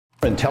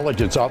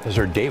Intelligence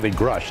officer David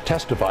Grush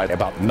testified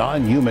about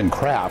non-human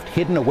craft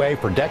hidden away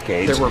for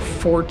decades. There were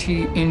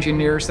 40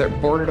 engineers that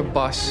boarded a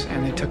bus,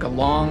 and they took a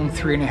long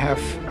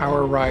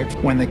 3.5-hour ride.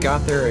 When they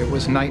got there, it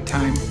was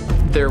nighttime.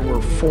 There were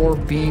 4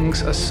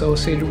 beings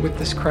associated with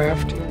this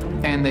craft,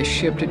 and they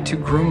shipped it to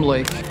Groom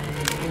Lake.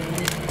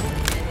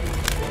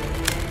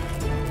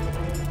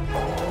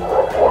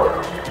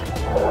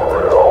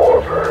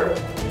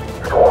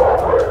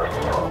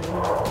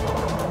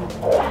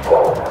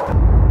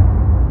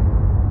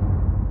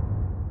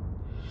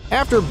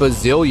 After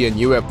bazillion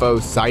UFO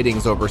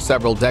sightings over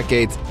several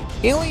decades,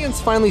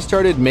 aliens finally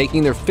started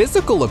making their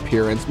physical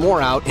appearance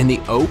more out in the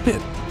open.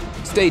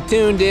 Stay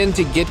tuned in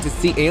to get to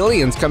see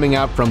aliens coming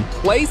out from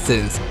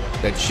places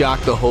that shock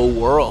the whole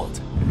world.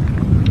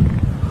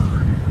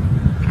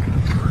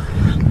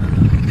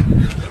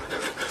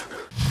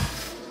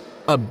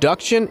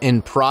 Abduction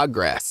in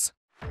progress.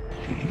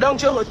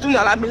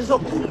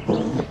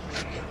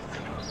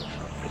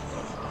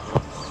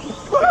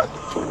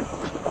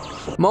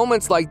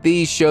 Moments like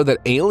these show that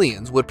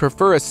aliens would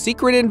prefer a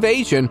secret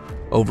invasion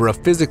over a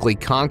physically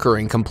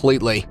conquering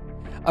completely.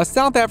 A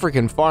South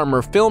African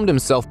farmer filmed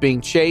himself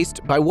being chased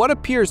by what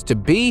appears to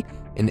be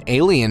an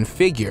alien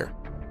figure.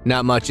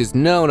 Not much is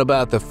known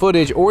about the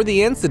footage or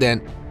the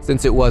incident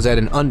since it was at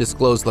an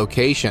undisclosed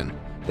location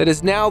that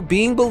is now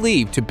being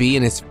believed to be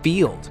in his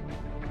field.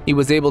 He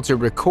was able to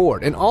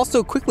record and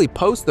also quickly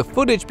post the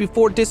footage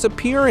before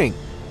disappearing.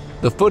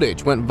 The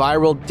footage went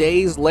viral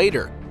days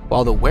later,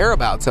 while the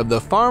whereabouts of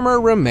the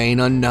farmer remain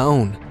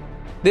unknown.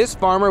 This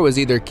farmer was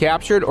either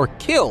captured or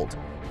killed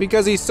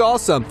because he saw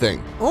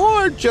something,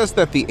 or just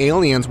that the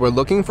aliens were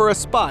looking for a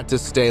spot to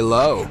stay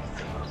low.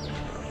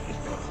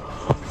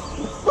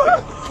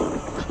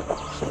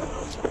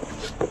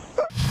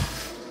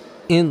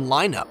 In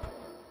lineup.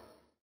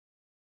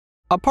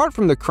 Apart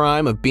from the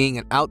crime of being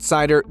an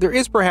outsider, there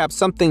is perhaps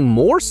something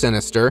more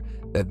sinister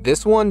that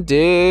this one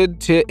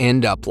did to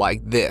end up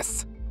like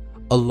this.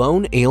 A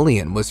lone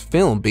alien was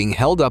filmed being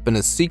held up in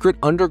a secret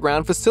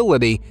underground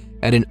facility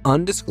at an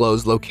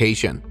undisclosed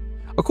location.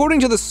 According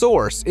to the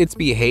source, its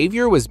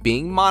behavior was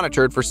being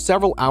monitored for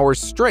several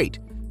hours straight,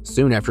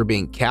 soon after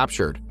being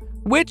captured,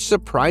 which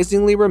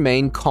surprisingly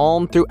remained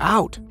calm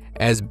throughout.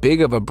 As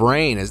big of a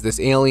brain as this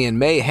alien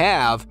may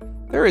have,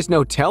 there is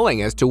no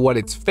telling as to what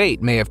its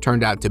fate may have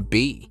turned out to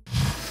be.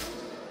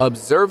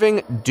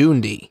 Observing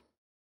Dundee.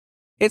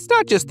 It's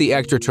not just the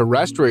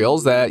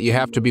extraterrestrials that you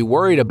have to be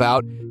worried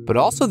about, but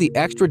also the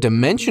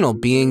extra-dimensional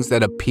beings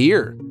that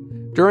appear.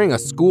 During a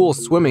school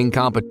swimming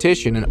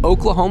competition in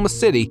Oklahoma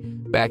City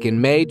back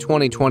in May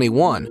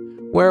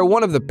 2021, where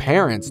one of the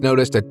parents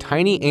noticed a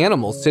tiny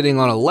animal sitting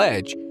on a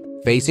ledge,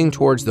 facing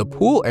towards the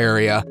pool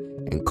area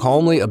and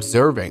calmly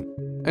observing.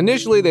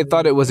 Initially, they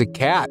thought it was a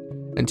cat,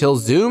 until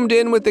zoomed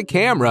in with the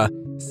camera,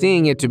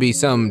 seeing it to be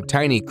some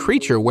tiny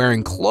creature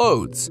wearing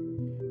clothes.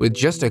 With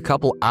just a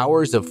couple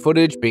hours of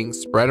footage being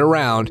spread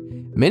around,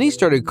 many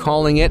started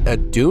calling it a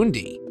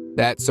Dundee.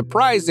 That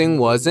surprising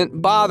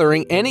wasn't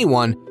bothering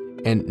anyone,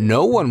 and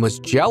no one was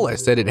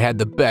jealous that it had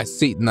the best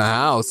seat in the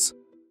house.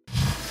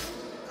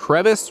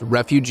 Crevice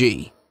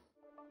refugee.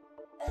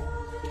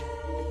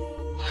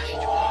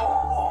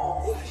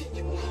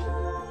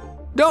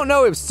 Don't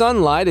know if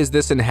sunlight is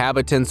this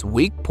inhabitant's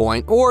weak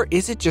point, or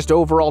is it just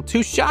overall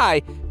too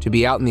shy to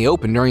be out in the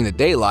open during the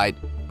daylight,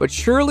 but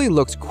surely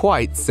looks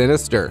quite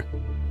sinister.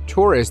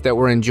 Tourists that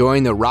were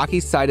enjoying the rocky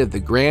side of the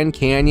Grand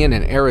Canyon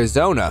in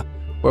Arizona,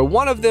 where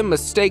one of them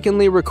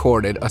mistakenly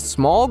recorded a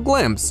small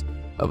glimpse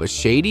of a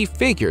shady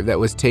figure that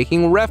was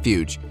taking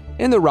refuge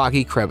in the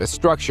rocky crevice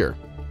structure.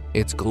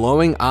 Its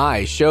glowing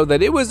eyes show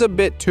that it was a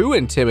bit too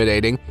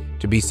intimidating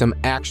to be some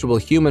actual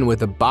human with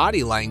the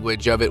body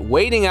language of it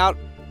waiting out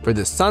for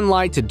the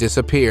sunlight to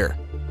disappear.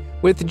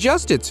 With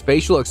just its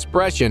facial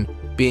expression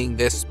being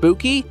this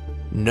spooky,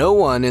 no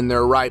one in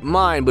their right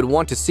mind would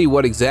want to see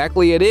what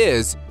exactly it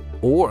is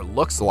or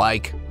looks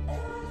like.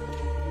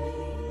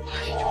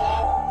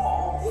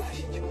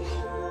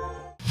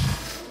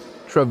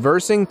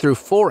 Traversing through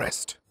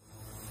forest.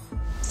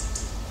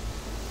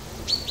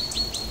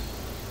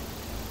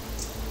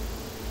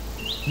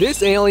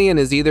 This alien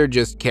is either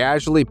just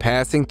casually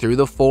passing through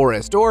the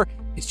forest or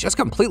is just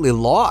completely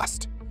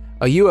lost.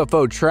 A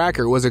UFO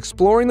tracker was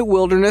exploring the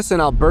wilderness in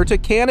Alberta,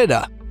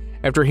 Canada,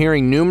 after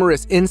hearing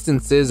numerous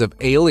instances of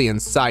alien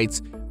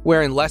sights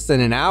where in less than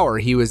an hour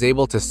he was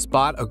able to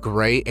spot a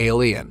gray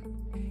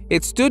alien.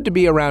 It stood to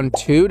be around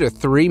 2 to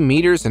 3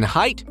 meters in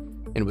height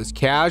and was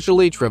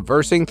casually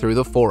traversing through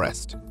the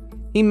forest.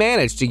 He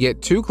managed to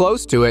get too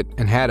close to it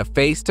and had a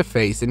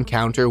face-to-face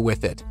encounter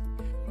with it.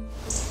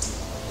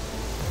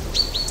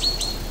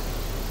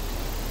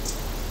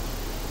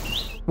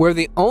 Where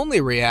the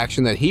only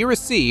reaction that he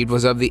received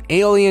was of the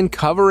alien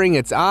covering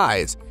its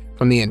eyes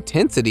from the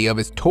intensity of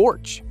his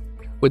torch.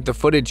 With the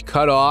footage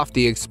cut off,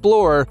 the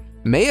explorer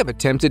may have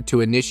attempted to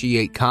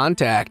initiate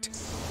contact.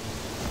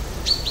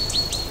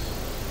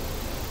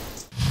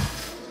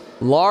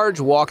 Large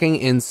walking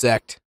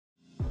insect.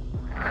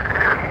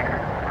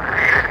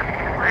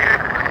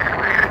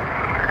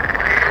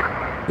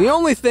 The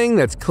only thing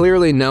that's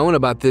clearly known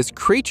about this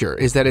creature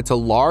is that it's a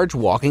large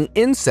walking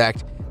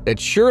insect that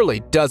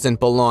surely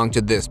doesn't belong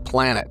to this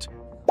planet.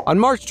 On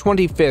March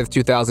 25,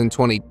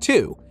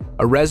 2022,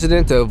 a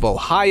resident of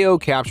Ohio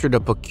captured a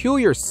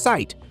peculiar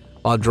sight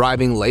while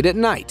driving late at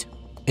night,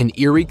 an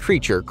eerie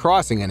creature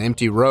crossing an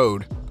empty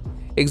road.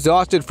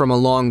 Exhausted from a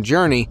long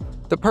journey,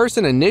 the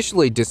person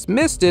initially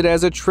dismissed it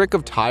as a trick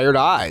of tired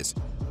eyes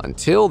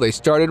until they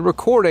started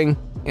recording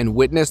and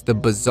witnessed the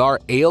bizarre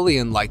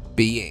alien-like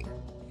being.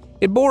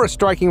 It bore a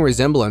striking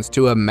resemblance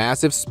to a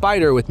massive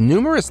spider with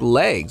numerous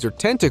legs or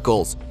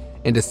tentacles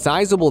and a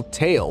sizable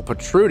tail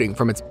protruding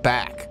from its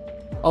back.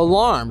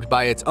 Alarmed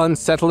by its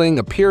unsettling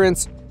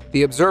appearance,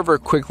 the observer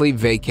quickly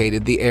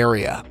vacated the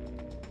area.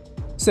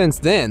 Since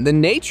then, the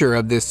nature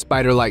of this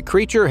spider-like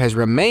creature has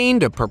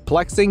remained a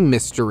perplexing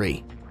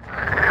mystery.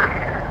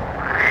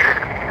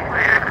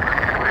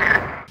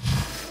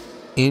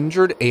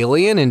 Injured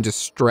alien in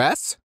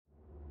distress?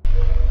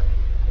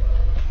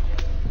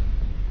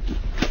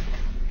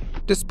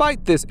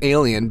 Despite this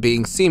alien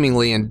being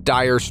seemingly in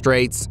dire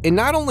straits, it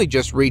not only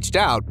just reached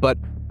out, but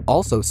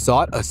also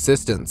sought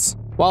assistance.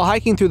 While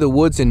hiking through the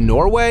woods in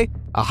Norway,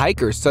 a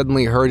hiker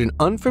suddenly heard an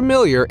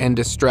unfamiliar and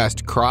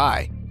distressed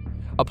cry.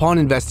 Upon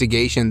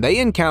investigation, they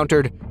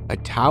encountered a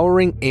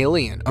towering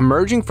alien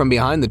emerging from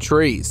behind the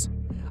trees.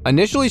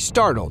 Initially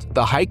startled,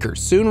 the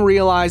hikers soon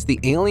realized the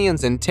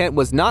alien's intent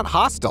was not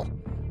hostile,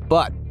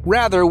 but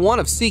rather one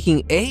of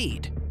seeking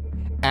aid.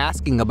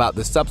 Asking about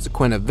the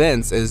subsequent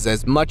events is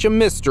as much a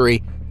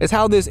mystery as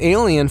how this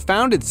alien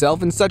found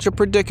itself in such a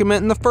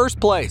predicament in the first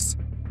place,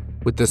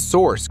 with the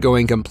source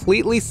going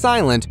completely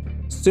silent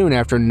soon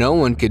after no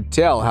one could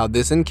tell how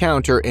this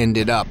encounter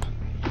ended up.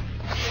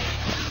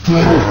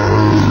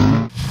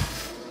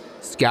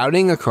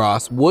 Scouting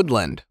across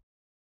woodland.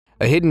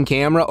 A hidden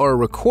camera or a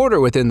recorder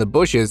within the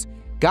bushes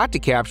got to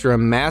capture a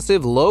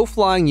massive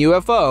low-flying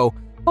UFO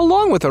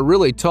along with a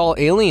really tall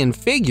alien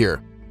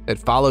figure that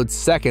followed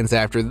seconds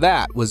after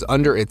that was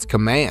under its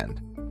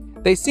command.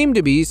 They seemed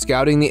to be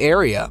scouting the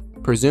area,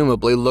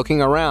 presumably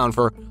looking around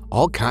for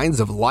all kinds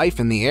of life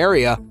in the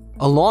area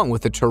along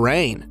with the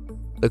terrain.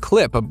 The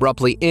clip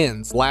abruptly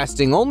ends,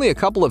 lasting only a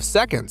couple of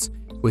seconds,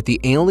 with the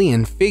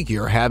alien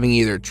figure having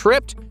either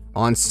tripped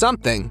on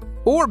something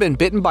or been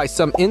bitten by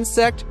some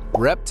insect,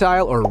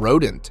 reptile, or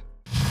rodent.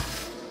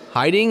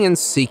 Hiding and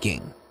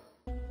seeking.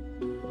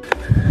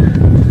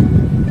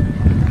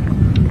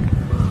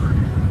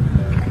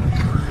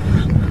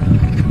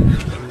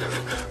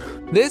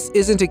 This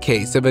isn't a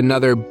case of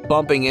another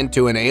bumping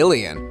into an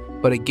alien,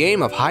 but a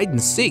game of hide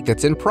and seek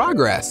that's in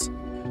progress.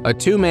 A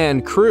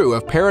two-man crew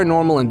of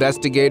paranormal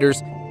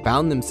investigators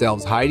found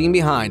themselves hiding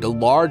behind a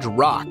large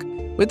rock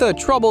with a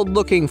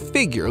troubled-looking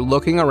figure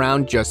looking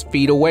around just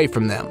feet away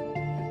from them.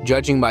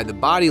 Judging by the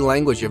body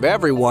language of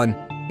everyone,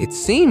 it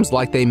seems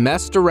like they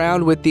messed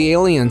around with the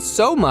alien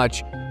so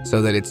much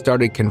so that it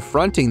started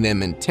confronting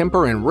them in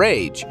temper and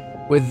rage,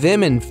 with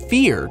them in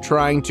fear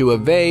trying to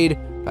evade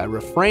by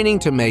refraining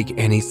to make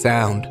any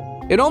sound.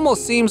 It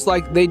almost seems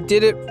like they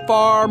did it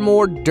far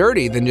more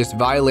dirty than just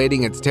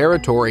violating its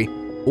territory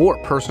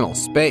or personal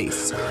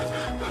space.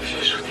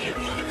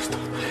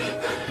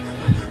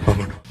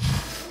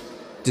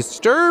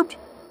 Disturbed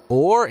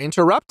or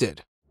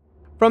interrupted?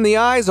 From the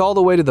eyes all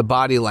the way to the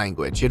body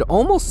language, it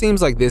almost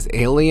seems like this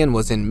alien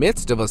was in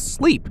midst of a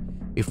sleep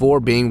before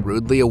being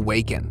rudely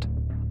awakened.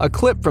 A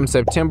clip from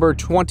September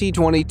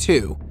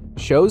 2022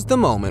 shows the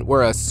moment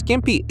where a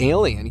skimpy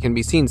alien can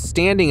be seen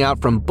standing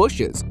out from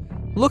bushes,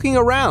 looking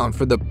around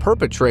for the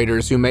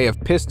perpetrators who may have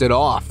pissed it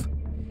off.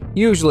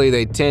 Usually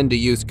they tend to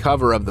use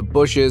cover of the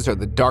bushes or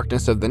the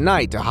darkness of the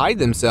night to hide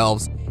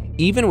themselves,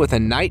 even with a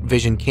night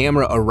vision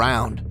camera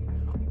around.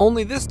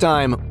 Only this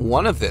time,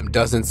 one of them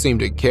doesn't seem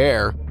to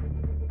care.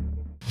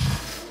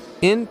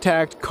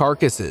 Intact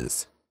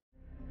carcasses.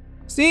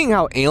 Seeing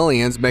how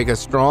aliens make a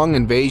strong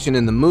invasion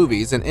in the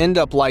movies and end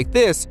up like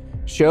this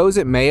shows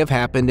it may have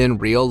happened in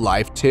real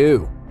life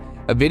too.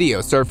 A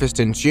video surfaced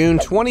in June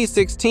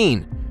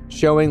 2016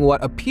 showing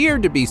what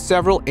appeared to be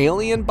several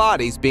alien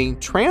bodies being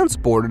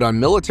transported on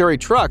military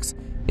trucks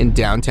in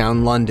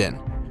downtown London.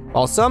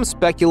 While some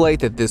speculate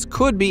that this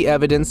could be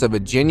evidence of a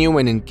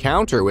genuine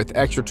encounter with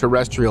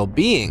extraterrestrial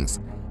beings,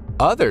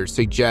 others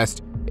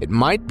suggest it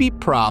might be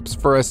props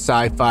for a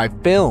sci-fi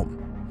film.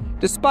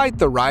 Despite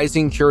the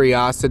rising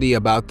curiosity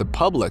about the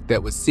public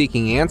that was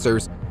seeking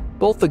answers,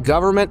 both the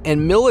government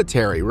and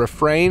military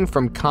refrained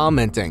from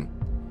commenting,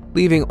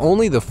 leaving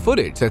only the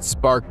footage that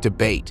sparked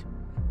debate,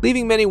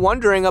 leaving many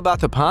wondering about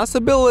the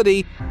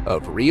possibility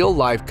of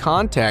real-life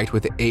contact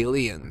with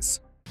aliens.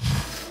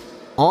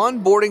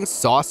 Onboarding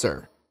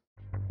saucer.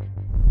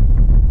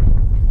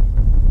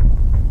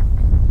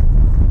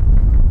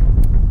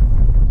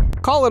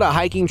 Call it a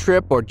hiking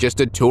trip or just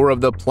a tour of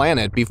the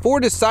planet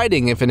before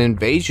deciding if an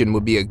invasion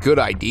would be a good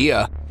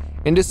idea.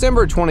 In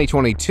December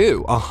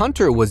 2022, a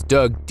hunter was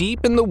dug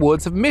deep in the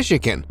woods of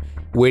Michigan,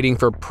 waiting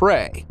for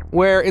prey,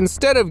 where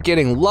instead of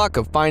getting luck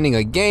of finding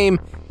a game,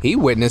 he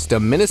witnessed a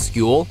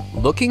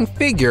minuscule-looking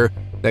figure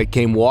that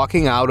came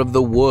walking out of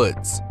the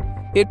woods.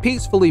 It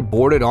peacefully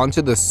boarded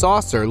onto the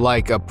saucer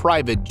like a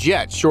private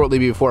jet shortly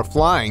before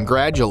flying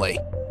gradually.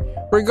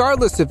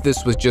 Regardless if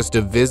this was just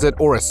a visit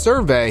or a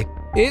survey,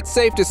 it's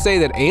safe to say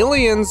that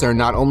aliens are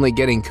not only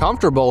getting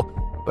comfortable,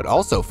 but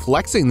also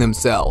flexing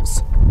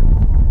themselves.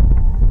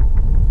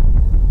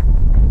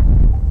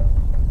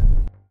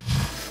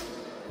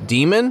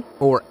 Demon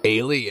or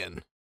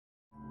alien?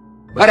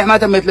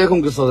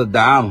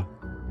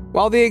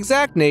 While the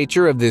exact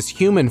nature of this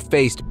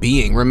human-faced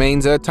being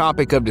remains a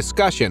topic of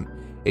discussion,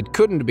 it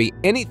couldn't be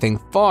anything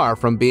far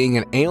from being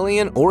an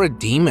alien or a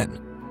demon.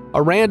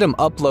 A random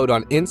upload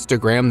on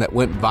Instagram that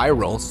went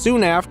viral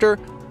soon after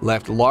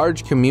left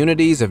large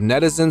communities of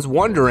netizens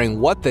wondering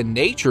what the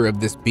nature of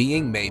this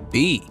being may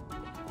be.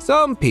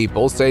 Some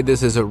people say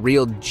this is a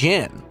real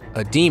jinn,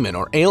 a demon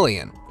or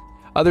alien.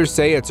 Others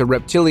say it's a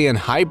reptilian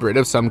hybrid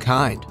of some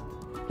kind.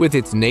 With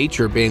its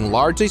nature being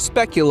largely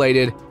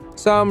speculated,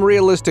 some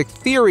realistic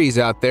theories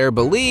out there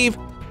believe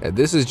that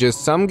this is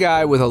just some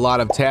guy with a lot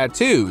of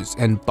tattoos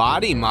and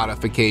body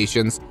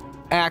modifications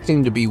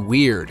acting to be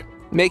weird,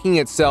 making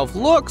itself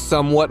look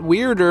somewhat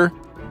weirder.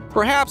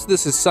 Perhaps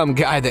this is some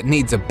guy that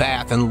needs a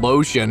bath and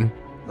lotion.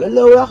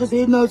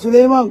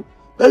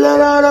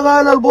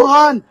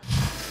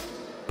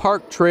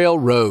 Park Trail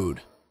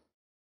Road.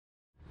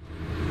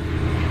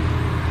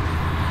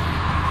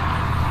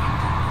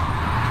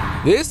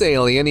 This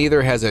alien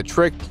either has a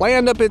trick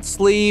planned up its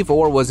sleeve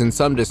or was in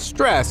some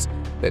distress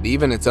that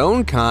even its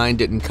own kind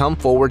didn't come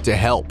forward to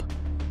help.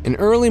 An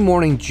early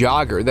morning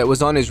jogger that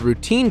was on his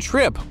routine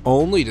trip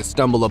only to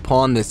stumble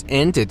upon this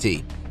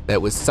entity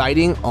that was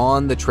sighting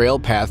on the trail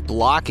path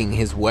blocking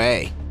his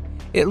way.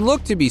 It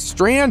looked to be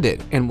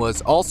stranded and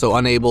was also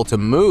unable to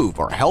move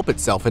or help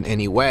itself in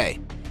any way,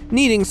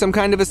 needing some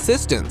kind of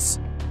assistance.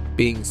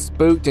 Being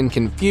spooked and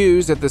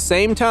confused at the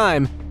same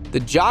time, the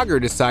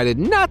jogger decided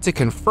not to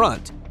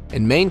confront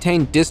and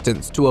maintain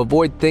distance to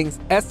avoid things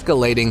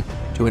escalating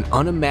to an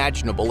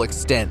unimaginable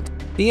extent.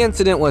 The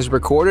incident was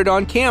recorded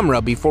on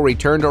camera before he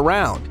turned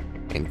around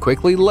and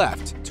quickly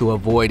left to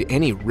avoid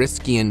any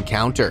risky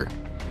encounter.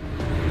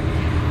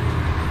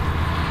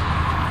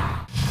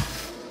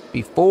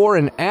 Before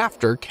and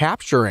after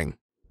capturing.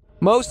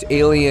 Most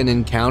alien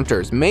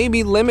encounters may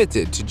be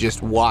limited to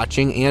just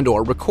watching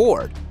and/or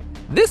record.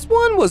 This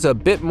one was a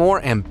bit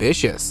more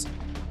ambitious.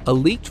 A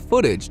leaked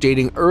footage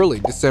dating early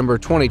December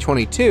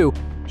 2022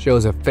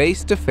 shows a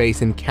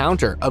face-to-face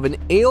encounter of an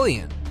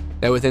alien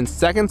that within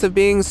seconds of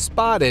being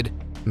spotted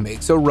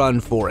makes a run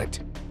for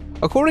it.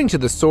 According to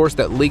the source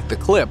that leaked the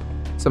clip,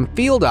 some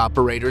field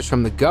operators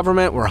from the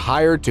government were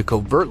hired to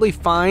covertly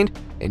find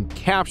and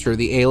capture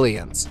the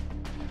aliens.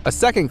 A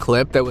second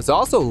clip that was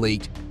also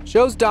leaked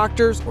shows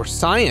doctors or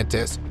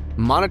scientists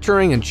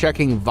monitoring and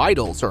checking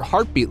vitals or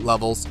heartbeat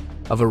levels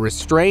of a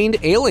restrained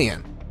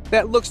alien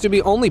that looks to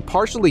be only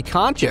partially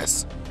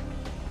conscious.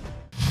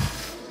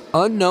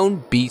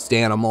 Unknown beast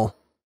animal.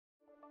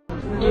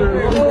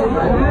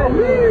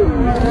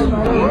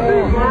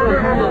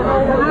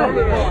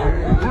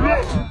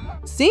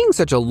 Seeing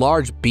such a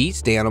large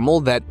beast animal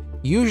that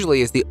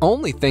usually is the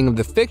only thing of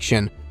the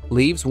fiction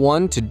leaves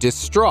one to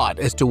distraught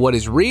as to what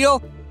is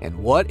real and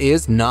what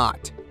is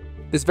not.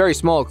 This very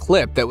small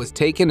clip that was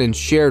taken and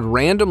shared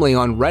randomly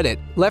on Reddit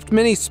left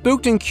many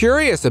spooked and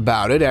curious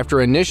about it after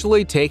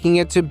initially taking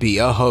it to be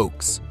a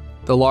hoax.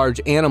 The large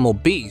animal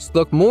beast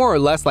looked more or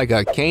less like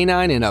a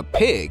canine and a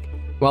pig,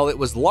 while it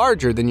was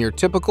larger than your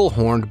typical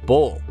horned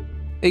bull.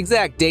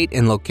 Exact date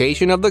and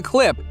location of the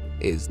clip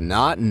is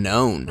not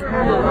known.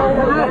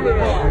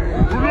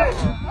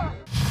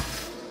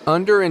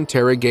 Under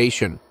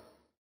interrogation.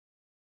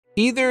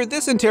 Either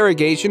this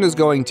interrogation is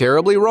going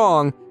terribly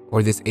wrong,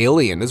 or this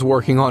alien is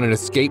working on an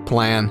escape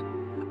plan.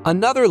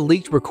 Another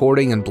leaked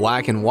recording in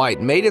black and white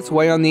made its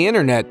way on the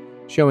internet,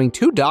 showing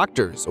two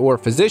doctors or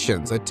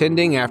physicians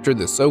attending after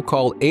the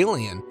so-called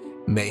alien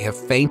may have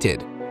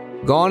fainted,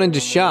 gone into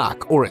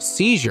shock, or a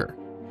seizure.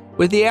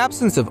 With the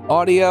absence of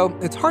audio,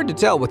 it's hard to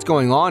tell what's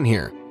going on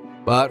here,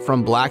 but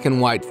from black and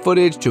white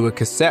footage to a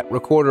cassette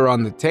recorder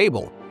on the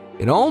table,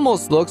 it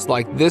almost looks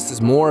like this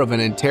is more of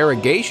an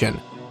interrogation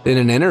than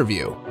an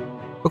interview.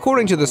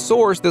 According to the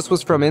source, this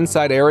was from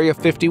inside Area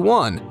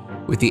 51,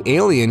 with the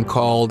alien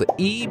called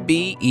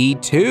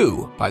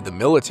EBE-2 by the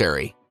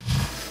military.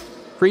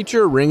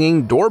 Creature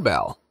ringing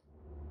doorbell.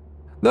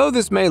 Though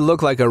this may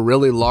look like a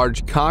really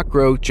large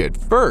cockroach at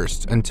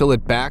first until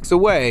it backs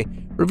away,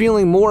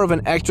 revealing more of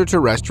an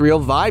extraterrestrial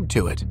vibe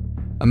to it.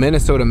 A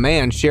Minnesota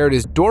man shared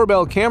his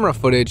doorbell camera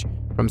footage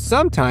from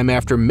sometime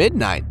after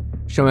midnight,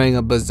 showing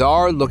a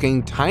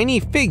bizarre-looking tiny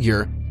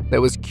figure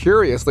that was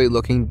curiously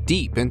looking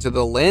deep into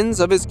the lens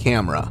of his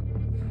camera.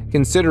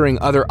 Considering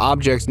other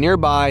objects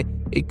nearby,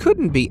 it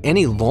couldn't be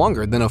any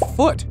longer than a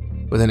foot,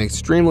 with an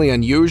extremely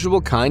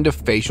unusual kind of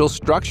facial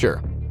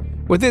structure.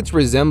 With its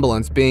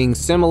resemblance being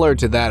similar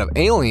to that of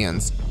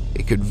aliens,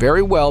 it could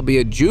very well be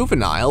a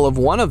juvenile of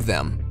one of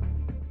them.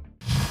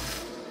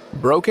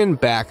 Broken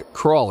back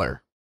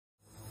crawler.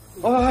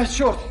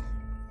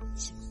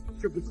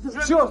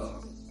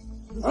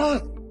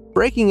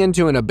 Breaking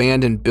into an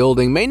abandoned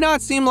building may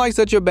not seem like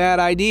such a bad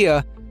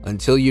idea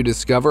until you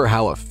discover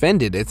how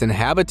offended its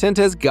inhabitant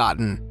has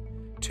gotten.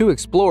 2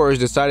 explorers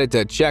decided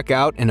to check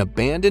out an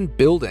abandoned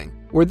building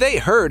where they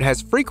heard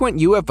has frequent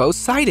UFO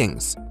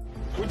sightings.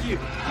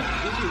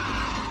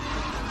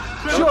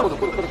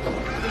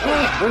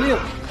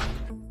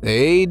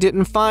 They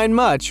didn't find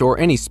much or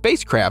any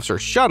spacecrafts or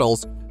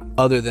shuttles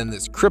other than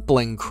this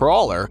crippling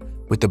crawler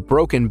with the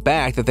broken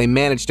back that they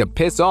managed to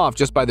piss off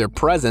just by their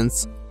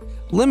presence.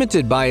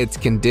 Limited by its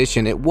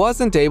condition, it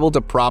wasn't able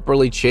to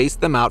properly chase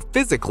them out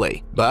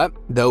physically, but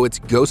though its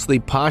ghostly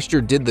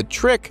posture did the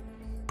trick,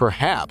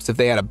 perhaps if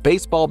they had a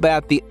baseball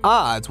bat, the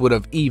odds would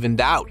have evened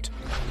out.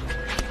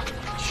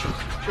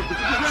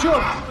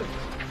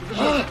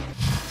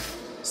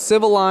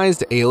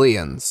 Civilized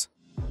aliens.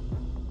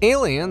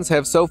 Aliens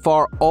have so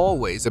far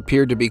always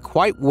appeared to be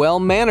quite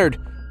well-mannered,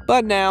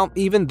 but now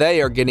even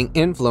they are getting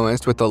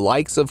influenced with the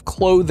likes of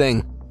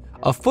clothing.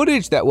 A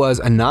footage that was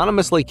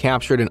anonymously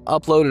captured and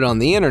uploaded on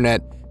the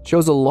internet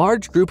shows a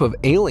large group of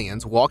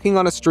aliens walking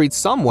on a street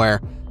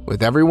somewhere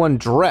with everyone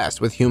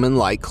dressed with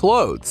human-like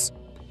clothes.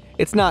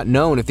 It's not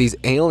known if these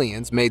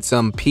aliens made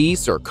some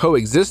peace or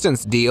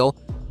coexistence deal,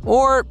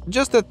 or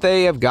just that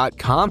they have got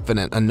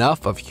confident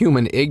enough of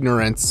human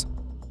ignorance.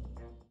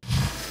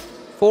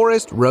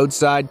 Forest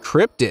roadside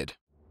cryptid.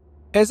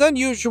 As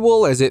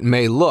unusual as it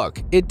may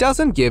look, it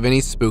doesn't give any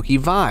spooky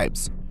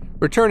vibes.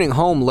 Returning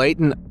home late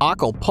in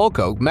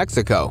Acapulco,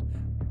 Mexico,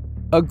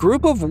 a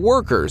group of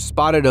workers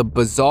spotted a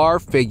bizarre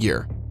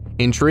figure.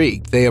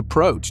 Intrigued, they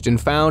approached and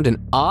found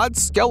an odd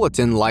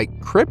skeleton-like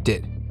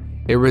cryptid.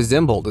 It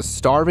resembled a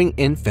starving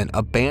infant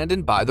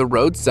abandoned by the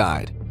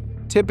roadside.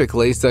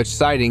 Typically, such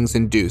sightings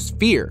induce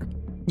fear,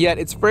 yet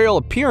its frail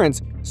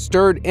appearance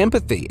stirred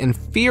empathy and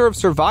fear of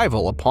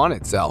survival upon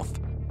itself.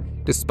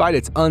 Despite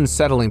its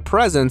unsettling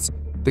presence,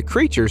 the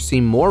creature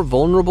seemed more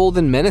vulnerable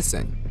than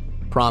menacing,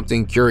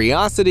 prompting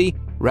curiosity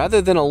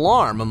rather than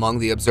alarm among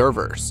the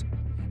observers.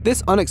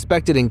 This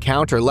unexpected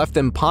encounter left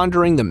them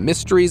pondering the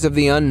mysteries of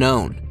the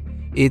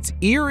unknown, its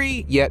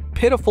eerie yet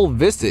pitiful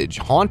visage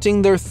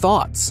haunting their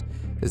thoughts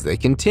as they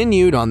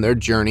continued on their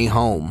journey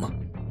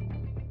home.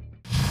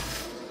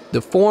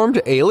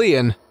 Deformed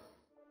alien.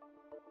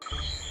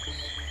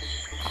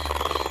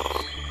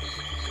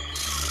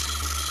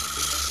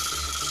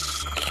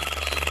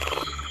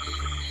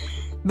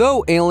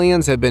 Though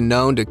aliens have been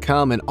known to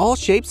come in all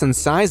shapes and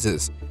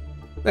sizes,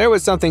 there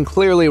was something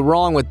clearly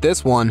wrong with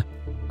this one.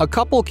 A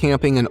couple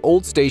camping in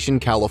Old Station,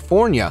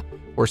 California,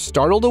 were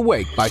startled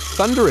awake by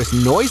thunderous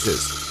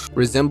noises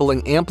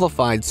resembling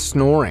amplified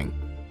snoring.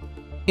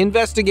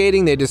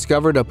 Investigating, they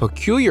discovered a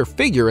peculiar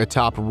figure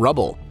atop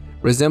rubble,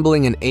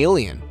 resembling an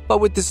alien, but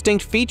with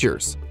distinct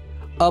features.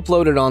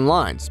 Uploaded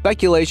online,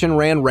 speculation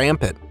ran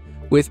rampant,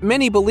 with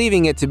many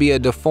believing it to be a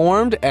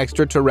deformed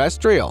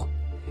extraterrestrial.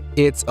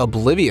 Its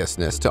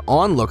obliviousness to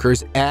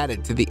onlookers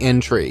added to the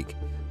intrigue,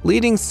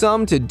 leading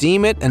some to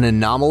deem it an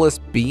anomalous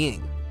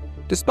being.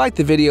 Despite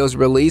the video's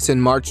release in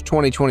March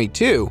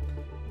 2022,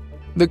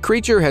 the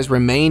creature has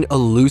remained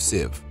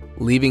elusive,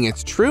 leaving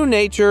its true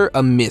nature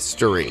a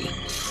mystery.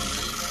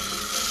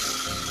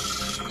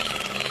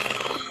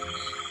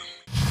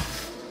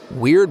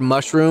 Weird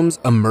mushrooms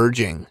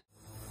emerging.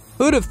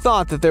 Who'd have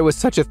thought that there was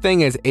such a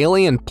thing as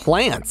alien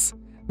plants?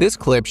 This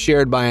clip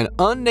shared by an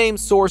unnamed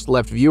source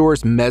left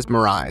viewers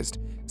mesmerized,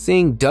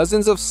 seeing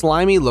dozens of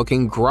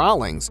slimy-looking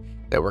growlings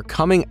that were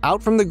coming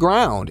out from the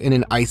ground in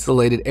an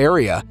isolated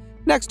area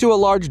next to a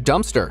large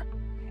dumpster.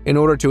 In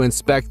order to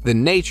inspect the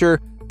nature,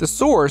 the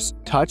source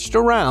touched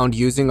around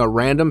using a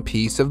random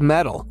piece of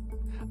metal.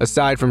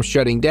 Aside from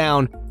shutting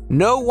down,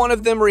 no one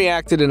of them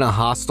reacted in a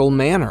hostile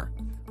manner.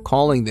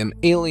 Calling them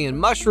alien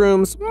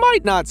mushrooms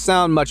might not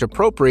sound much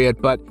appropriate,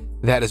 but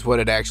that is what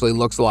it actually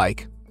looks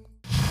like.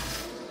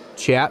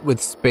 Chat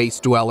with space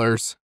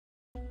dwellers.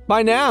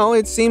 By now,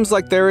 it seems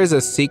like there is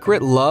a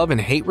secret love and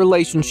hate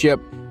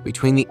relationship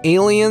between the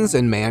aliens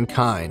and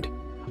mankind.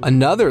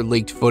 Another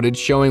leaked footage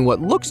showing what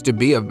looks to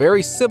be a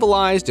very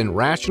civilized and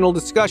rational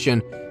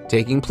discussion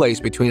taking place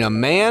between a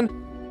man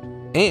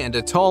and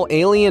a tall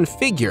alien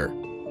figure.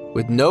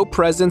 With no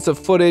presence of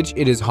footage,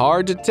 it is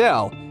hard to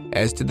tell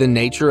as to the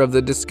nature of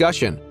the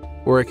discussion,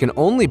 where it can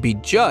only be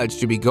judged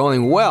to be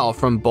going well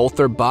from both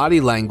their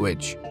body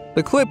language.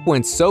 The clip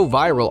went so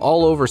viral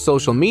all over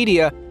social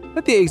media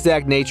that the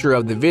exact nature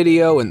of the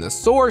video and the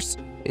source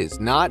is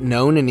not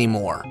known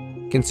anymore.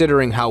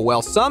 Considering how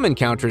well some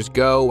encounters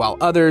go while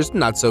others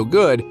not so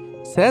good,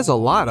 says a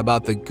lot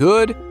about the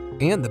good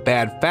and the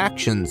bad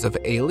factions of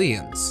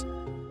aliens.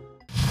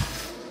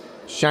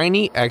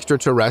 Shiny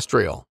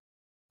extraterrestrial.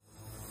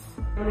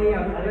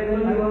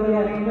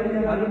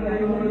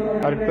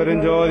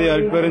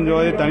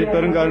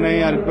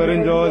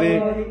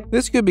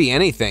 This could be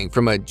anything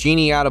from a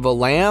genie out of a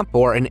lamp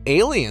or an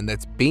alien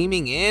that's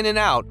beaming in and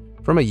out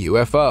from a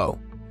UFO.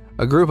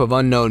 A group of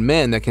unknown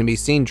men that can be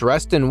seen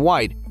dressed in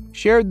white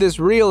shared this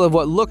reel of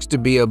what looks to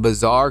be a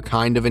bizarre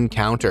kind of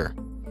encounter.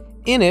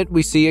 In it,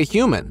 we see a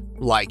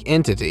human-like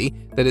entity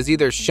that is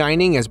either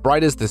shining as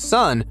bright as the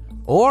sun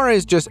or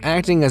is just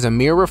acting as a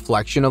mere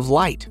reflection of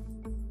light.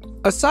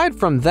 Aside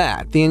from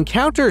that, the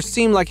encounter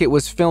seemed like it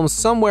was filmed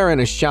somewhere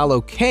in a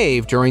shallow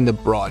cave during the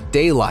broad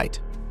daylight.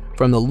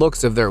 From the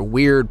looks of their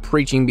weird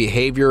preaching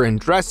behavior and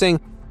dressing,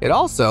 it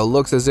also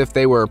looks as if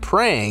they were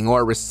praying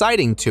or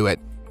reciting to it,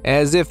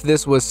 as if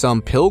this was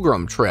some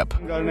pilgrim trip.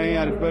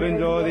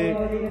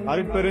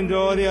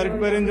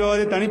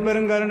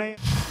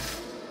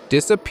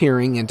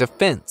 Disappearing into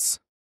fence.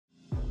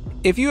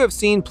 If you have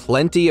seen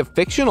plenty of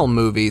fictional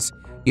movies,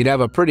 you'd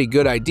have a pretty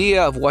good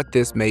idea of what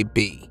this may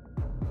be.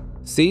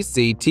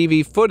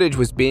 CCTV footage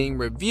was being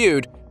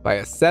reviewed by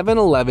a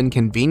 7-Eleven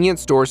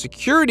convenience store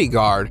security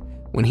guard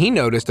when he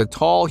noticed a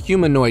tall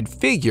humanoid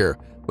figure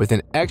with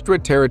an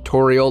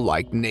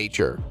extraterritorial-like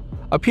nature,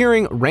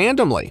 appearing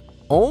randomly,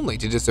 only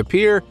to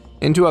disappear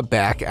into a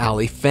back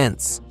alley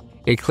fence.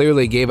 It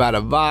clearly gave out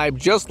a vibe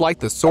just like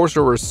the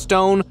Sorcerer's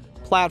Stone,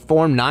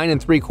 platform 9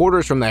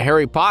 3/4 from the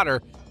Harry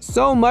Potter,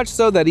 so much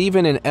so that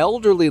even an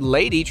elderly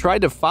lady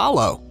tried to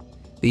follow.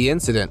 The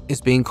incident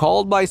is being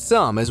called by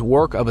some as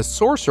work of a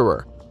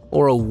sorcerer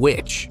or a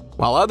witch,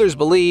 while others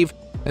believe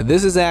that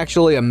this is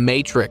actually a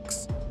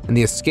matrix, and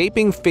the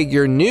escaping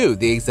figure knew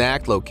the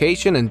exact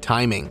location and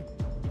timing.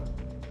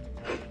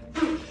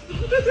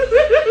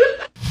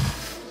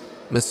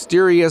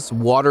 Mysterious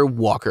water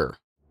walker.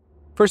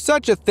 For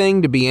such a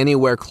thing to be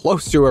anywhere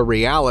close to a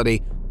reality,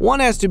 one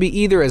has to be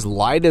either as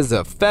light as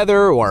a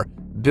feather or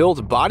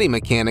built body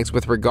mechanics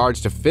with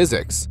regards to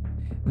physics.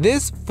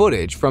 This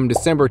footage from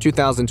December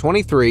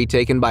 2023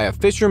 taken by a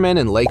fisherman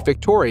in Lake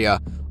Victoria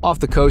off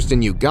the coast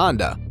in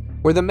Uganda,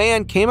 where the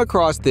man came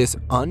across this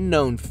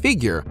unknown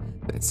figure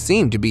that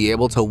seemed to be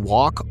able to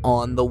walk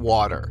on the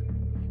water.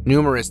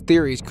 Numerous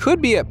theories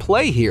could be at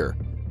play here,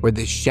 where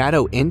this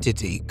shadow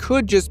entity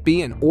could just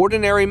be an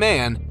ordinary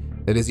man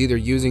that is either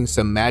using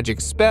some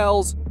magic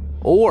spells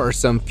or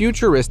some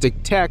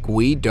futuristic tech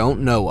we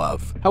don't know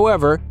of.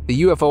 However,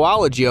 the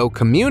UFOlogy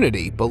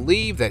community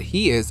believe that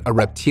he is a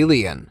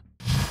reptilian.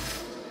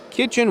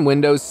 Kitchen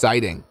windows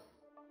sighting.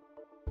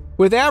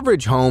 With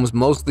average homes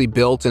mostly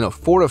built in a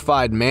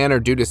fortified manner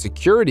due to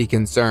security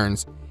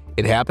concerns,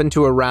 it happened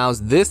to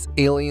arouse this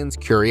alien's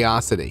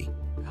curiosity.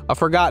 A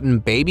forgotten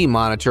baby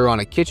monitor on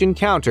a kitchen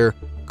counter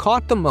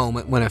caught the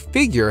moment when a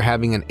figure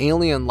having an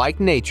alien-like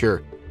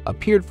nature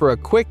appeared for a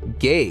quick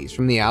gaze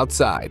from the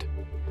outside.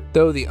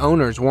 Though the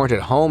owners weren't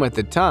at home at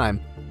the time,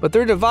 but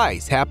their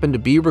device happened to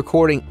be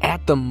recording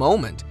at the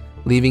moment,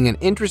 leaving an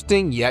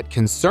interesting yet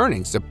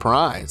concerning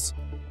surprise.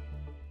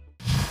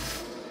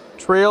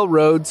 Trail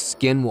Road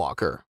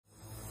Skinwalker.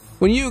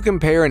 When you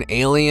compare an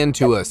alien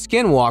to a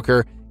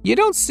skinwalker, you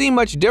don't see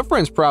much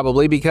difference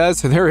probably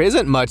because there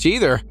isn't much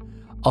either.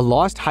 A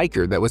lost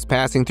hiker that was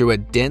passing through a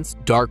dense,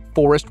 dark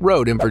forest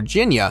road in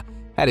Virginia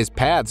had his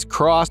paths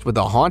crossed with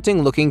a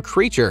haunting-looking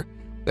creature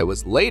that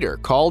was later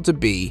called to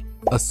be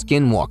a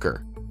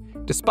skinwalker.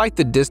 Despite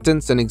the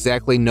distance and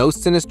exactly no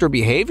sinister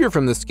behavior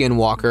from the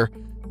skinwalker,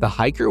 the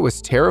hiker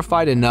was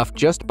terrified enough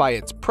just by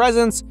its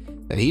presence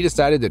that he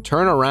decided to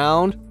turn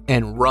around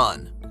and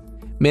run.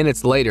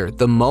 Minutes later,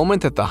 the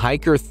moment that the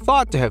hiker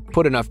thought to have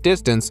put enough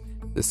distance,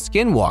 the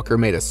skinwalker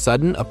made a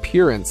sudden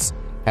appearance,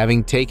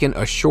 having taken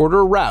a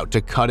shorter route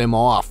to cut him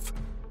off.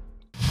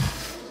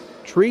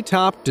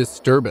 Treetop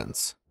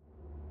disturbance.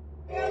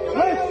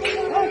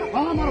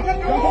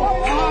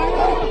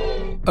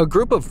 A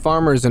group of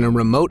farmers in a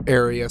remote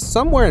area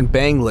somewhere in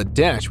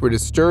Bangladesh were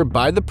disturbed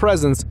by the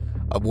presence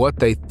of what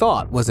they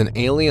thought was an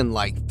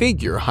alien-like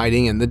figure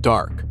hiding in the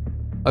dark.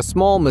 A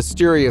small,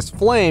 mysterious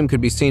flame could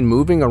be seen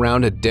moving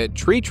around a dead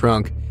tree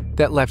trunk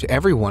that left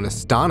everyone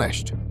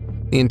astonished.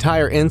 The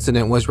entire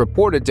incident was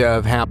reported to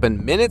have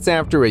happened minutes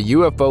after a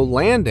UFO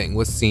landing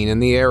was seen in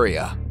the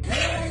area.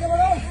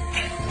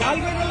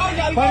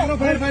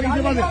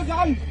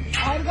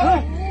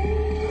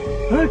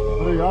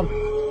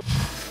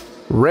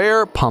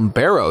 Rare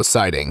Pombero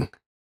sighting.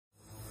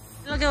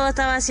 Lo que vos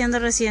estabas haciendo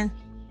recién.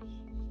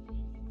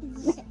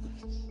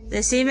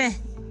 Decime.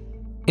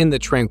 In the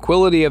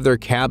tranquility of their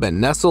cabin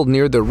nestled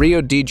near the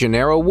Rio de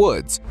Janeiro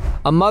woods,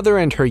 a mother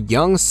and her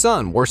young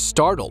son were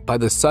startled by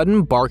the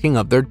sudden barking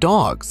of their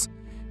dogs.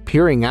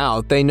 Peering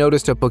out, they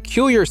noticed a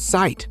peculiar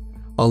sight,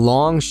 a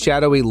long,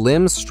 shadowy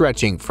limb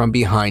stretching from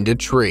behind a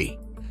tree.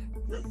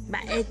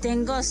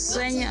 Tengo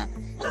sueño.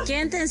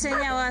 ¿Quién te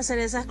enseña a hacer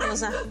esas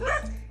cosas?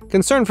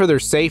 Concerned for their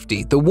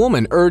safety, the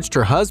woman urged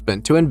her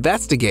husband to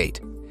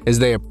investigate. As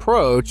they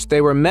approached,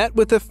 they were met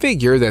with a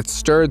figure that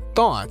stirred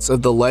thoughts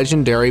of the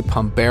legendary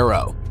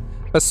Pombero,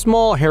 a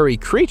small hairy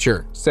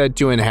creature said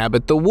to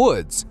inhabit the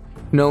woods,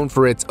 known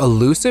for its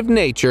elusive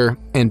nature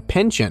and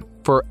penchant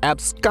for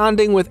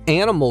absconding with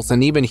animals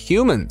and even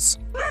humans.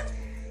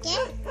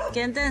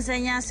 ¿Quién te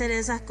enseña a hacer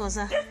esas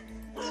cosas?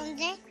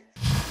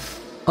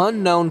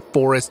 Unknown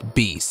forest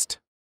beast.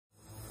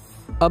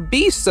 A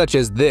beast such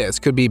as this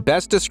could be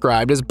best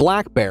described as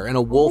black bear and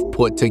a wolf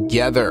put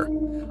together.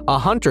 A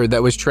hunter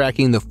that was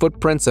tracking the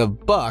footprints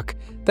of buck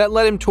that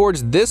led him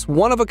towards this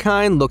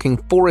one-of-a-kind looking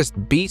forest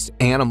beast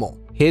animal.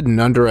 Hidden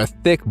under a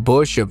thick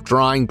bush of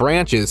drying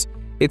branches,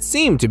 it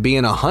seemed to be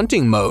in a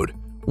hunting mode,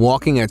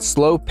 walking at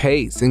slow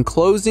pace and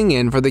closing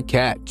in for the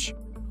catch.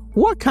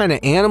 What kind of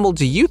animal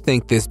do you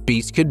think this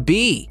beast could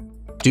be?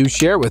 Do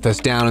share with us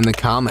down in the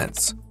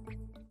comments.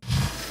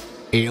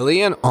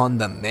 Alien on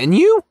the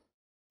menu?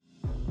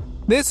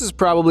 This is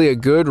probably a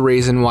good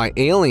reason why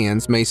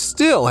aliens may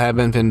still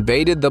haven't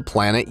invaded the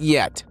planet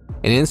yet.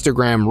 An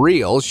Instagram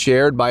reel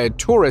shared by a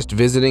tourist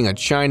visiting a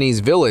Chinese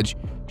village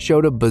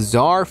showed a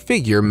bizarre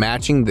figure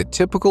matching the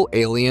typical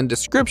alien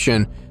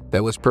description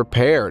that was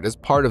prepared as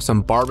part of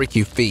some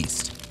barbecue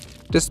feast.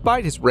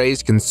 Despite his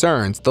raised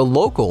concerns, the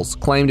locals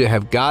claimed to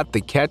have got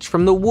the catch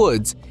from the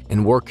woods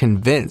and were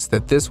convinced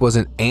that this was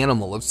an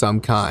animal of some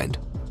kind.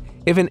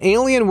 If an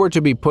alien were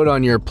to be put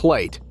on your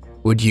plate,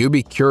 would you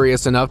be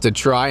curious enough to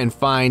try and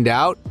find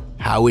out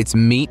how its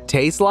meat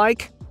tastes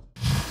like?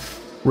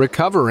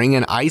 Recovering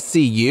in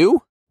ICU?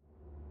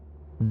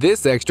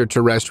 This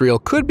extraterrestrial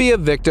could be a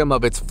victim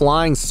of its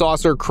flying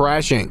saucer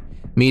crashing,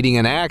 meeting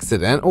an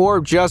accident,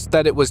 or just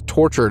that it was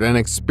tortured and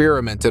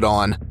experimented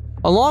on.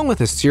 Along with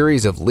a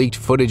series of leaked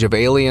footage of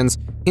aliens,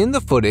 in the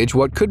footage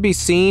what could be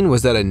seen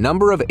was that a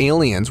number of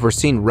aliens were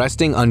seen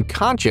resting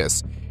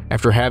unconscious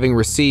after having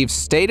received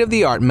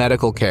state-of-the-art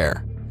medical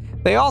care.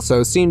 They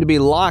also seemed to be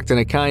locked in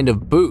a kind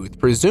of booth,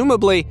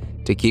 presumably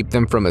to keep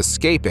them from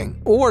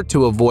escaping or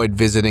to avoid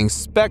visiting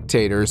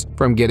spectators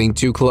from getting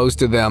too close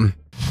to them.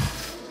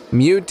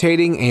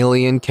 Mutating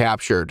alien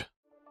captured.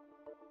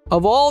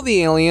 Of all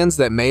the aliens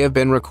that may have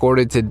been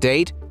recorded to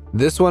date,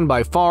 this one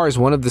by far is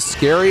one of the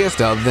scariest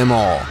of them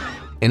all.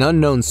 An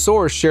unknown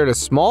source shared a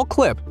small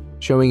clip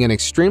showing an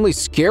extremely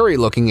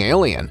scary-looking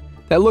alien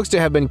that looks to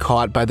have been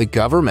caught by the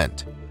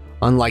government.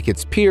 Unlike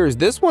its peers,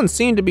 this one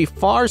seemed to be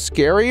far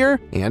scarier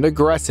and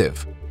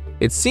aggressive.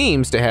 It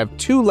seems to have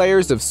 2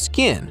 layers of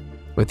skin,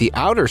 with the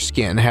outer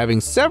skin having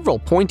several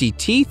pointy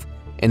teeth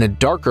and a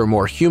darker,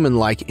 more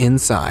human-like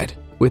inside.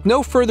 With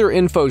no further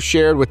info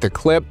shared with the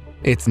clip,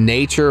 its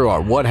nature or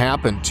what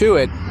happened to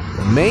it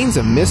remains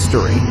a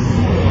mystery.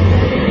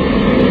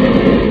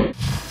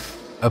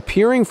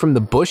 Appearing from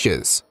the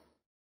bushes.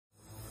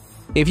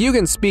 If you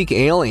can speak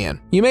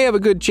alien, you may have a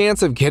good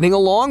chance of getting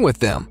along with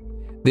them.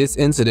 This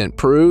incident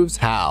proves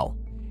how.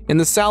 In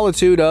the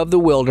solitude of the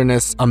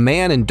wilderness, a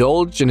man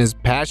indulged in his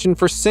passion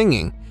for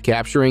singing,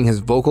 capturing his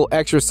vocal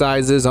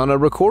exercises on a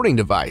recording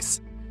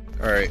device.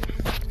 All right.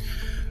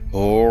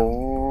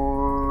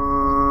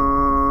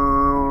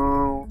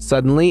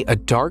 Suddenly, a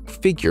dark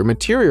figure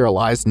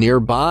materialized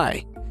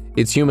nearby,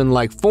 its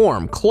human-like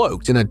form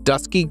cloaked in a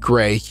dusky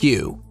gray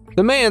hue.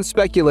 The man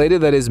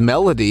speculated that his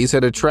melodies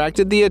had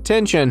attracted the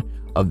attention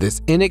of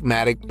this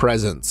enigmatic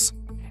presence.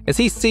 As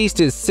he ceased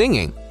his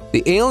singing,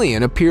 the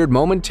alien appeared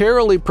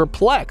momentarily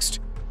perplexed,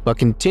 but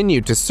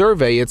continued to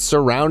survey its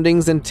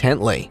surroundings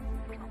intently.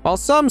 While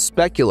some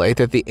speculate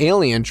that the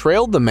alien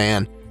trailed the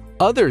man,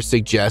 others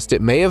suggest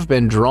it may have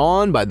been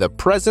drawn by the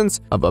presence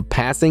of a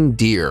passing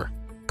deer,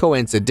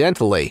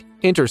 coincidentally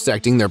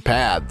intersecting their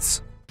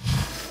paths.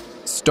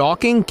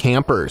 Stalking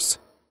campers.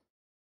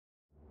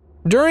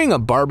 During a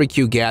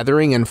barbecue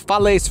gathering in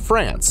Falaise,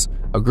 France,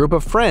 a group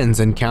of friends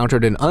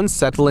encountered an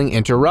unsettling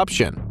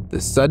interruption: the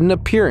sudden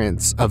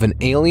appearance of an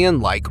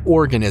alien-like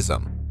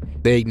organism.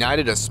 They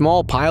ignited a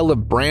small pile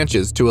of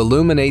branches to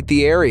illuminate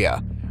the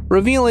area,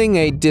 revealing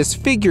a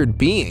disfigured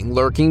being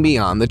lurking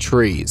beyond the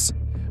trees.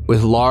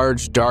 With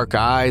large, dark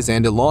eyes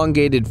and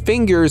elongated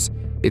fingers,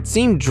 it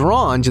seemed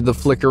drawn to the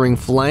flickering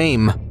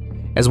flame.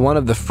 As one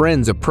of the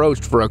friends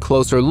approached for a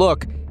closer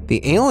look,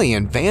 the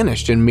alien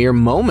vanished in mere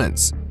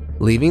moments,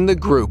 leaving the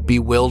group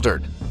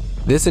bewildered.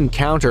 This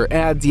encounter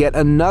adds yet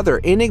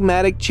another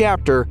enigmatic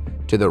chapter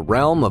to the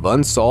realm of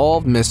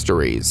unsolved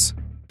mysteries.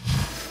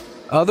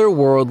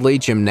 Otherworldly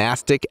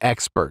gymnastic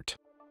expert.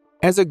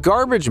 As a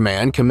garbage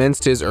man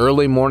commenced his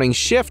early morning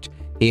shift,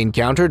 he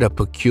encountered a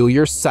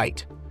peculiar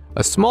sight: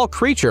 a small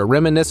creature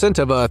reminiscent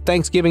of a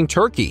Thanksgiving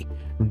turkey,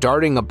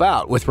 darting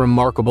about with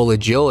remarkable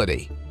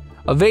agility.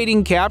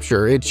 Evading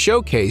capture, it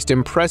showcased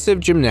impressive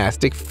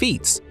gymnastic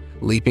feats,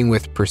 leaping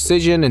with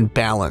precision and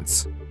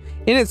balance.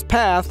 In its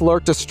path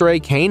lurked a stray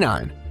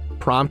canine,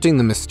 prompting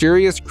the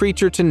mysterious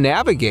creature to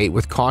navigate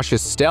with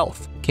cautious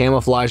stealth,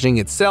 camouflaging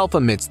itself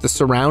amidst the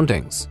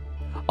surroundings.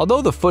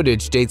 Although the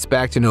footage dates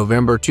back to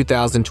November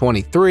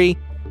 2023,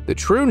 the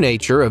true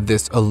nature of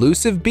this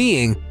elusive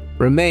being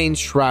remains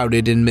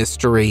shrouded in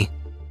mystery.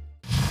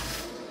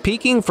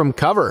 Peeking from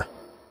cover.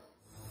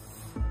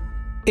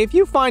 If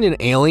you find an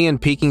alien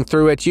peeking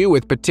through at you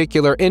with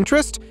particular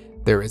interest,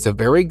 there is a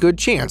very good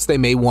chance they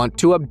may want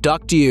to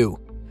abduct you.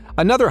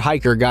 Another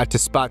hiker got to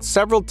spot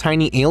several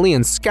tiny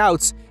alien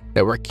scouts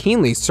that were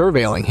keenly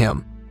surveilling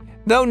him.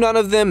 Though none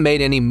of them made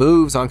any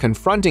moves on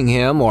confronting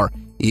him or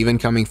even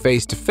coming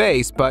face to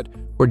face, but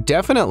were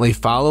definitely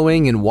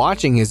following and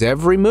watching his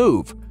every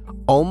move,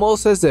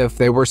 almost as if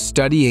they were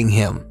studying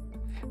him.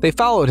 They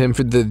followed him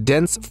through the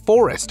dense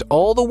forest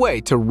all the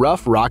way to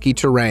rough, rocky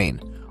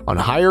terrain on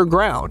higher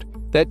ground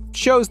that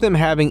shows them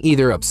having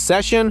either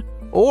obsession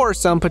or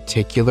some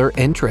particular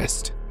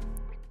interest.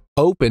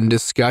 Open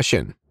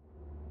discussion.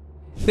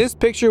 This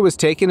picture was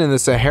taken in the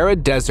Sahara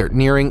Desert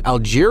nearing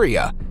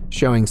Algeria,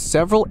 showing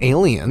several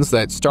aliens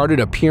that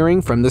started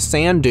appearing from the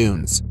sand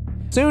dunes.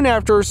 Soon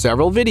after,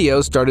 several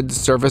videos started to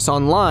surface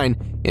online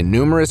in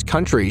numerous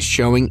countries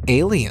showing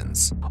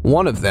aliens.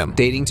 One of them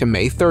dating to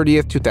May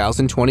 30th,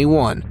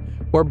 2021,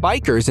 where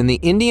bikers in the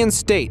Indian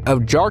state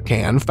of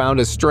Jharkhand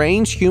found a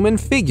strange human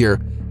figure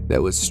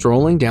that was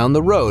strolling down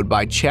the road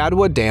by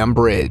Chadwa Dam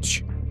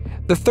Bridge.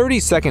 The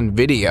 30-second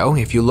video,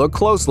 if you look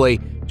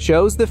closely,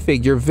 shows the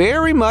figure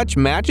very much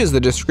matches the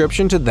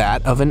description to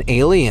that of an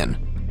alien.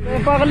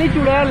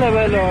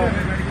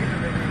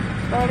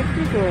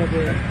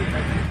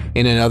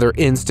 In another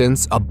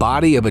instance, a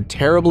body of a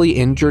terribly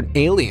injured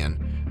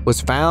alien was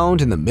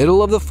found in the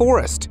middle of the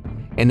forest,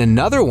 and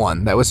another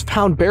one that was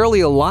found barely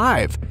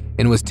alive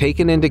and was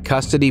taken into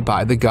custody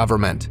by the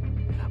government.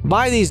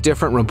 By these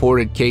different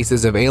reported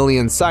cases of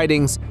alien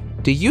sightings,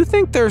 do you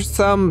think there's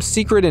some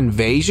secret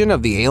invasion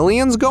of the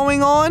aliens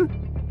going on?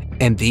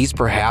 And these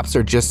perhaps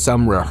are just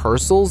some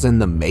rehearsals in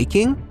the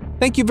making?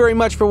 Thank you very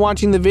much for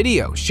watching the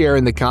video, share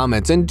in the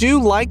comments, and do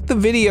like the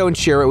video and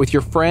share it with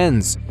your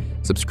friends.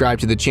 Subscribe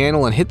to the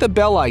channel and hit the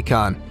bell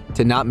icon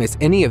to not miss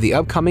any of the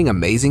upcoming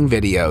amazing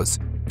videos.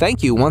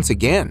 Thank you once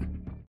again.